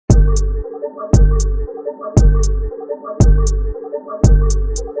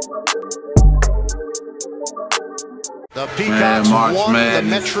The Peacocks won Madness. the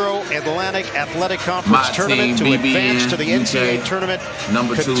Metro Atlantic Athletic Conference tournament to advance to the NCAA tournament.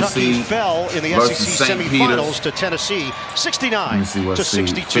 Number 2 Kentucky seed fell in the SEC semifinals to Tennessee,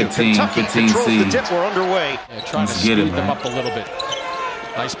 69-62. Kentucky controls the dip. We're underway. Trying to speed them up a little bit.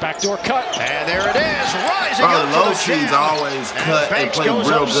 Nice backdoor cut. And there it is, rising up the for low the seeds jam. always cut and play goes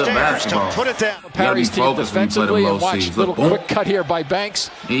real good upstairs basketball. to put it down. Parry's team focused when you play them defensively, low and watch seeds. little Look, quick cut here by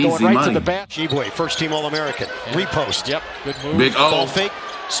Banks, Easy going right money. to the back. Sheboy, first-team All-American. Repost. Yep, good move. Big O. Ball fake,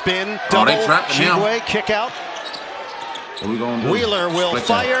 spin, double. They trapped him. Sheboy, kick out. What we gonna do? Wheeler will Split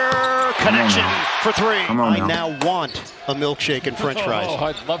fire. that. Connection for three. Come on I now want a milkshake and French fries. Oh,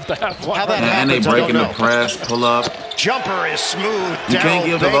 I'd love to have one. How that And they happens, I breaking don't the know. press, pull up. Jumper is smooth. You can't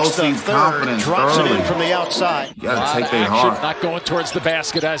give the low Banks, seeds third, confidence drops it in early. from the outside. You gotta take their Action, heart. not going towards the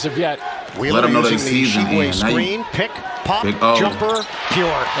basket as of yet. Wheeler Let them know they using the season Sheboy in. Now you- screen, pick, pop, Big O. jumper, pure.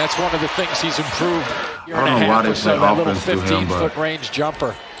 That's one of the things he's improved. Year I don't and a know why half they or so, play that little offense to him, 15-foot but range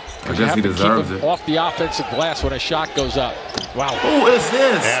jumper. I guess he deserves keep him it. off the offensive glass when a shot goes up. Wow. Who is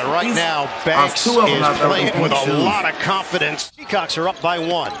this? And right now, Banks two of them is out there playing with with a shoes. lot of confidence. Peacocks are up by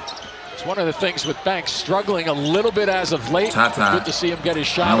one. It's one of the things with Banks, struggling a little bit as of late. Ty-Ty. Good to see him get his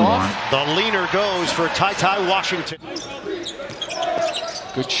shot No off. The leaner goes for Ty-Ty Washington.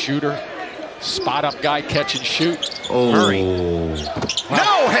 Good shooter. Spot up guy, catch and shoot. Oh. Murray.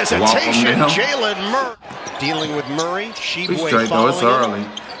 No hesitation, Welcome, Jalen Murray. Dealing with Murray. He's Sheboy straight though. It's following early.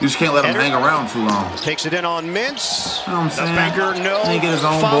 You just can't let him Header. hang around too long. Takes it in on Mintz. You know what I'm The saying? banker, no. He get his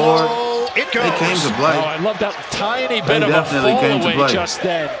own Follow. board. It goes. They came to play. Oh, I love that tiny bit They of a definitely fall came to away play. just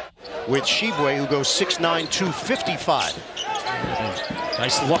then. With Sheboy, who goes 6'9", 255.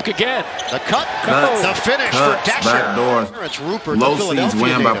 Nice look again. The cut. Cuts, The finish cuts, for Dasher. back doors. It's Rupert, Low the seeds Philadelphia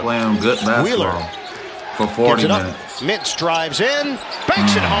win by native. playing good basketball Wheeler for 40 gives it up. minutes. Mintz drives in.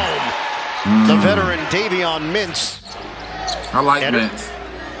 Banks it home. The veteran Davion Mintz. I like Header. Mintz.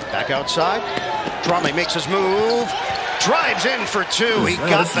 Back outside. Drame makes his move. Drives in for two. He Yeah,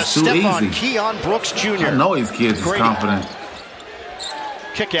 got this the is too step on easy. Keon Brooks Jr. I know his kids is Grady. confident.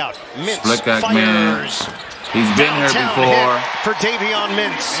 Kick out. Mintz Slick act man. fires. He's been here Downtown before. hit for Davion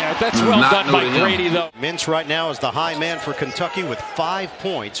Mintz. Yeah, that's This is well not done new by to him. Grady, though. Mintz right now is the high man for Kentucky with 5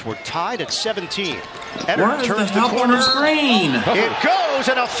 points. We're tied at 17. Where is the turns the help on corner. the screen? It goes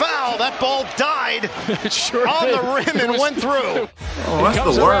and a foul. That ball died It sure on did. the rim It and was- went through. Oh, that's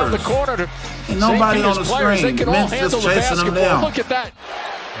comes the around the worst. corner to Ain't nobody St. on Peter's the players. screen. They can all Mintz handle just the chasing them basketball. down. Look at that.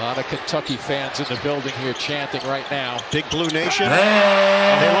 A lot of Kentucky fans in the building here chanting right now. Big Blue Nation.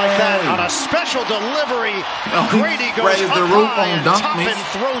 Hey. They like that on a special delivery. Oh, he Grady goes raised up the roof high on and dunk Toppin me.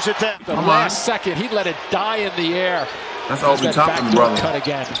 throws it down. The Come last on. second, he let it die in the air. That's There's Obi that Toppin, backdoor brother. cut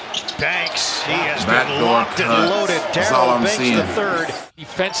again. Banks. He has been Backdoor locked and cuts. loaded. That's all Darryl I'm Banks seeing. the third.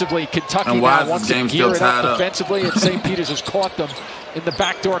 Defensively, Kentucky And why now is wants this to game gear still it tied up up? defensively, and St. Peter's has caught them in the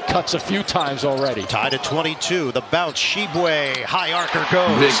backdoor cuts a few times already. Tied at 22. The bounce. Sheboy. High archer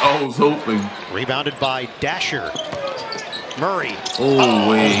goes. Big O's hooping. Rebounded by Dasher. Murray. Oh,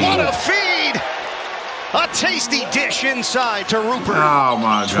 wait. What a feed! A tasty dish inside to Rupert. Oh,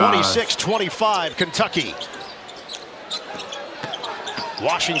 my God. 26-25, Kentucky.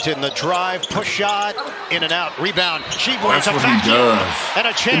 Washington, the drive, push shot, in and out, rebound. Sheboy's That's a what he vacuum. does. And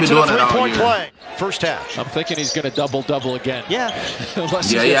a He chance been at a doing it all three-point year. play. First half. I'm thinking he's going to double-double again. Yeah.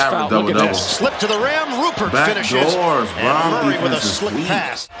 Unless Yeah, he he gets averaged fouled. Look at double-double. this. Slip to the rim, Rupert Back finishes. doors, And Brown Murray with a defense is slick weak.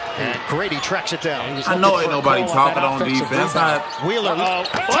 pass. And Grady tracks it down. He was I know looking ain't for a nobody call talking that on offensive defense. rebound. Wheeler.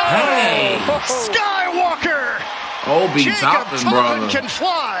 Hey. Skywalker! Obi Jacob Toppin, Toppin brother. can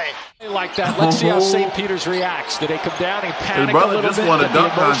fly. Like that. Let's see how St. Peter's reacts. Do they come down and panic a brother little just bit? won a Get the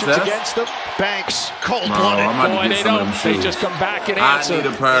dunk emotions contest. against them? Banks, Bro, cold-blooded. I'm about Boy, to they get some of them don't. They shoes. just come back and I answer. need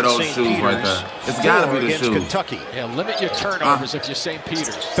a pair of those St. shoes right Peter's, there. It's got to 4 be the against shoes. Kentucky. Yeah, limit your turnovers if you're St.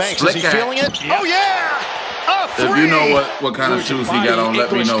 Peter's. Banks, Slick is he act. feeling it? Yeah. Oh, yeah! A three! If you know what kind of Georgia shoes he got on,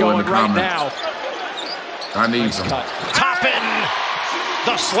 let me English know in the going right comments. now. I need Nice some. cut. Toppin,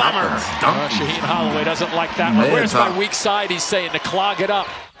 the slammer. Shaheen Holloway doesn't like that one. Man, Where's top. my weak side? He's saying to clog it up.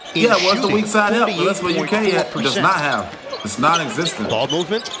 Yeah, what's the weak side help? 48.4%. That's what you can't does not have. It's non-existent. Ball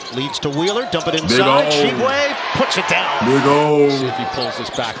movement leads to Wheeler. Dump it Big inside. O. Sheboy puts it down. Big See old. if he pulls this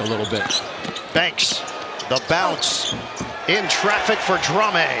back a little bit. Banks, the bounce. In traffic for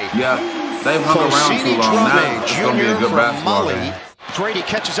Drame. Yeah, they've hung around too long. Now Drame, it's going to be a junior good from basketball Mali. game. Grady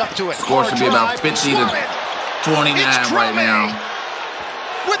catches up to it. Score should be about Hard 50 drive. to Slam it. 29 It's right Drame now.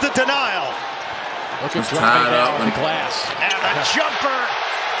 with the denial. Look at It's Drame tied now up on the and- glass. And a jumper.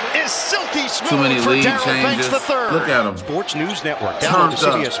 is silky smooth Too many for lead Darryl changes. Banks III. Look at him. Sports News Network. Download the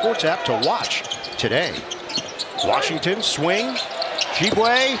CBS Sports app to watch today. Washington swing.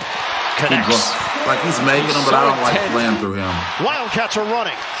 Shibwe connects. Like he's making them, but I don't like playing through him. Wildcats are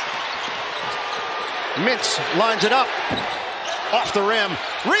running. Mintz lines it up. Off the rim.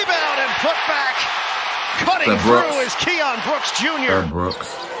 Rebound and put back. Cutting through is Keon Brooks Jr.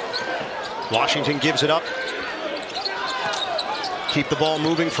 Brooks. Washington gives it up. Keep the ball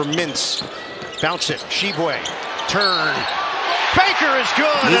moving for Mintz. Bounce it. Shibwe. Turn. Baker is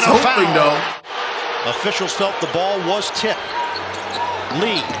good. He's and a hoping, foul. though. Officials felt the ball was tipped.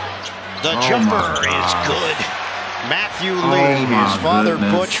 Lee. The jumper is good. Matthew Lee, his father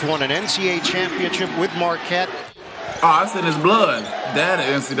Butch, won an NCAA championship with Marquette. Oh, it's in his blood. Dad,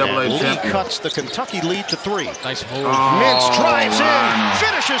 an NCAA champion. Lee cuts the Kentucky lead to 3. Nice move. Mintz drives in,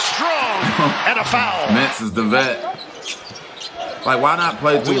 finishes strong, and a foul. Mintz is the vet. Like, why not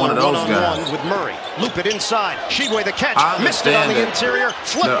play through one of those guys? One with Murray. Loop it inside. Shibwe the catch. Missed it on the interior.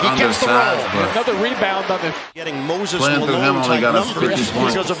 Flip. He gets the roll. Another rebound on the. Getting Moses Playing through him only got us 50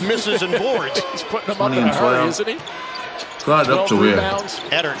 points. Because of misses and boards. He's putting them up in a hurry, isn't he? Glad up to here.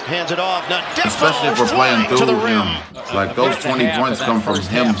 Eddard hands it off. Now especially if we're playing through him. Like, those 20 points come from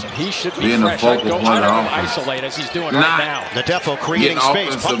him being the focal point of the offense. Isolate as he's doing right now. Nadefo creating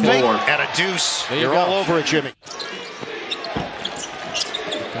space. Pump fake and a deuce. You're all over it, Jimmy.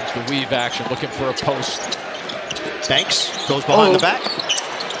 Comes the weave action, looking for a post. Banks goes behind the back.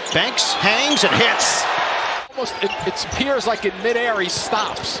 Banks hangs and hits. Almost, it appears like in midair he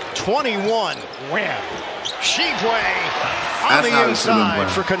stops. 21. Wham. Shibwe on the inside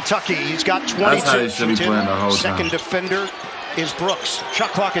for Kentucky. He's got 22. That's how they should be playing the whole Second time. defender is Brooks.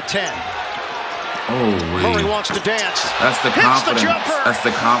 Shot clock at 10. Oh, Murray wants to dance. That's the confidence. That's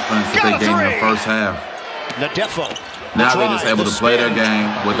the confidence that they gained in the first half. Nadefo. Now they're just able to play their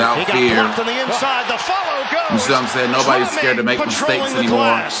game without fear. On the inside. The follow goes. You see what I'm saying? Nobody's scared to make mistakes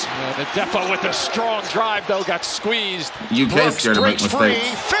anymore. Nadefo with a strong drive, though, got squeezed. UK's scared to make mistakes.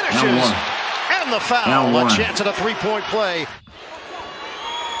 Finishes. And the foul. A chance at a three-point play.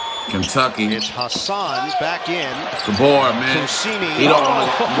 Kentucky. It's Hassan back in. The board, man. He don't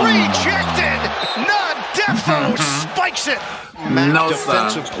want to. Rejected. Nadefo spikes it. No,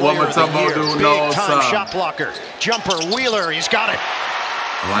 defensive player of the year. Big time shot blocker. Jumper, Wheeler, he's got it.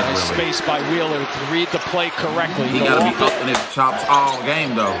 Nice space by Wheeler to read the play correctly. He got to be up in his chops all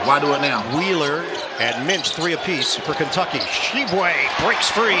game, though. Why do it now? Wheeler and Mintz 3 apiece for Kentucky. Shibwe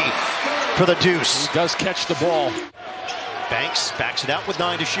breaks free for the deuce. He does catch the ball. Banks backs it out with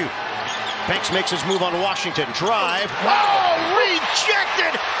 9 to shoot. Banks makes his move on Washington. Drive. Wow,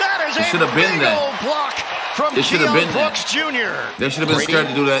 rejected. That is a big old block from Keon Brooks Jr. They should have been scared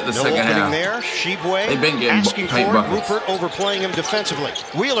to do that in the second half. There. Shibwe They've been getting asking for it. Rupert overplaying him defensively.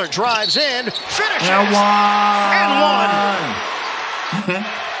 Wheeler drives in, finishes, and one.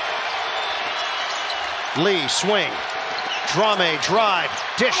 Lee swing. Drame drive.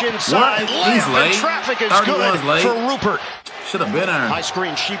 Dish inside. Layup. Traffic is good for Rupert. Should have been earned. High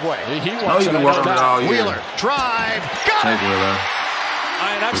screen Shibwe. He wants been working it all year. Wheeler drive. Got Take Wheeler.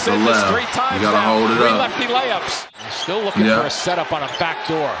 And I've said this 3 times. You gotta hold it up. 3 lefty layups. Still looking for a setup on a back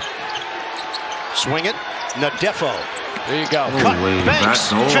door. Swing it. Nadefo. There you go. Cut. Banks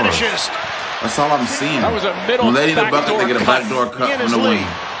finishes. That's all I'm seeing. That was a middle Lady the bucket, they get a backdoor cut from the wing.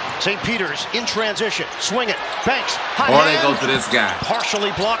 St. Peter's in transition. Swing it. Banks. High or hand. they go to this guy.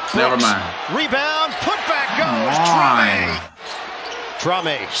 Partially blocked. Never mind. Rebound. Put back goes.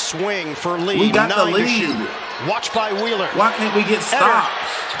 Drame. Swing for Lee. We got the lead. Watched by Wheeler. Why can't we get stops?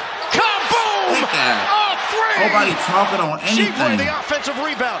 Kaboom! Oh, 3! Nobody talking on anything. Shibwe, the offensive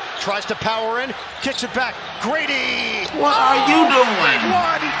rebound. Tries to power in. Kicks it back. Grady. What are you doing?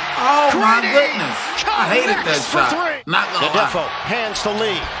 One. Oh, my goodness. I hated that shot. Not gonna Nadefo hands to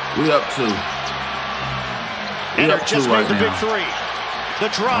Lee. We up 2. We up 2 right the now. big 3. The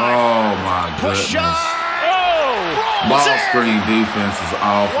drive. Oh, my goodness. Push shot. Ball screen defense is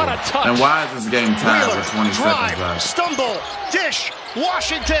awful. What a touch. And why is this game tied with 20 seconds left? Stumble. Dish.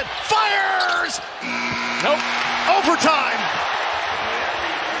 Washington fires. Nope. Overtime.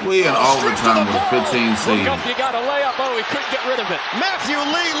 We in overtime with 15 seeds. You got a layup. Oh, he couldn't get rid of it. Matthew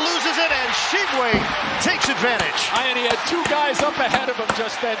Lee loses it, and Shibwe takes advantage. And he had 2 guys up ahead of him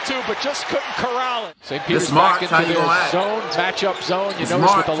just then, too, but just couldn't corral it. St. Peter's smart. back into their zone, matchup zone. You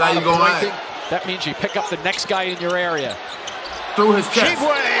notice with a lot of pointing, that means you pick up the next guy in your area. Through his chest.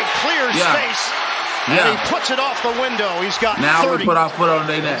 Shibwe clears space. And he puts it off the window. He's got now 30. We put our foot on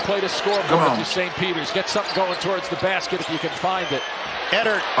their neck. Play the scoreboard to St. Peter's. Get something going towards the basket if you can find it.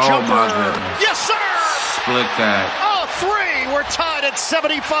 Eddard, oh jumper. My goodness. Yes, sir. Split that. A three. We're tied at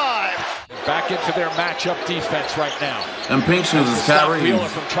 75. Back into their matchup defense right now. And pink shoes is Kyrie. Wheeler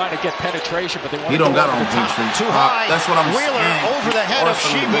from trying to get penetration, but they want he don't got on pink shoes. Too high. That's what I'm Wheeler saying. over the head of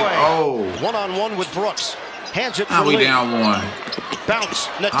Sheboy. Oh. One-on-one with Brooks. Hands it Now for we Lee. down one. Bounce.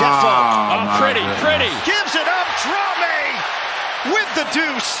 Nadefo. Pretty. Gives it up. Drame with the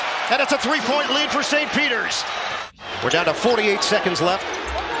deuce. And it's a three-point lead for St. Peter's. We're down to 48 seconds left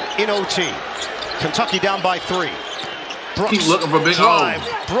in OT. Kentucky down by 3. Brooks. Keep looking for big drive.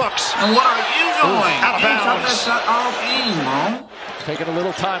 Brooks. And what are you doing? Out of bounds. That shot off aim, bro. Taking a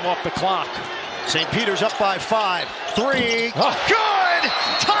little time off the clock. St. Peter's up by 5. 3. Good!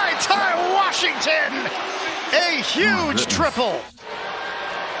 Tie Washington! A huge triple.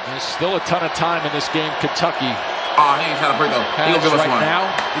 There's still a ton of time in this game. Kentucky. Oh, he ain't trying to break though. He gonna give us one. Now.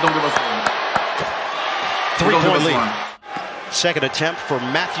 He gonna give us one. 3-point lead. Second attempt for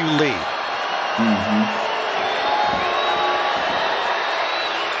Matthew Lee.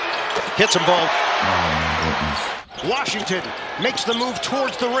 Hits them both. Oh my goodness. Washington makes the move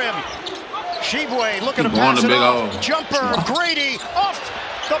towards the rim. Sheboy looking to Going pass to it big off. O. Jumper, Grady, off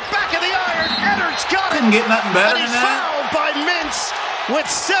the back of the iron. Edwards got it. Couldn't get nothing better and he's than that. fouled by Mintz with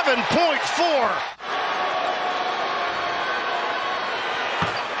 7.4.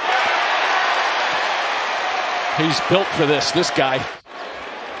 He's built for this guy.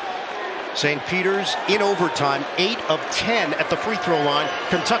 St. Peter's in overtime, 8 of 10 at the free throw line.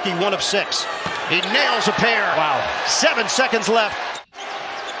 Kentucky 1 of 6. He nails a pair. Wow. 7 seconds left.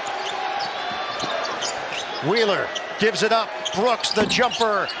 Wheeler gives it up. Brooks, the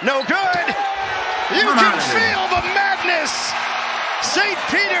jumper. No good. You can feel the madness. St.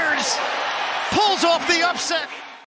 Peter's pulls off the upset.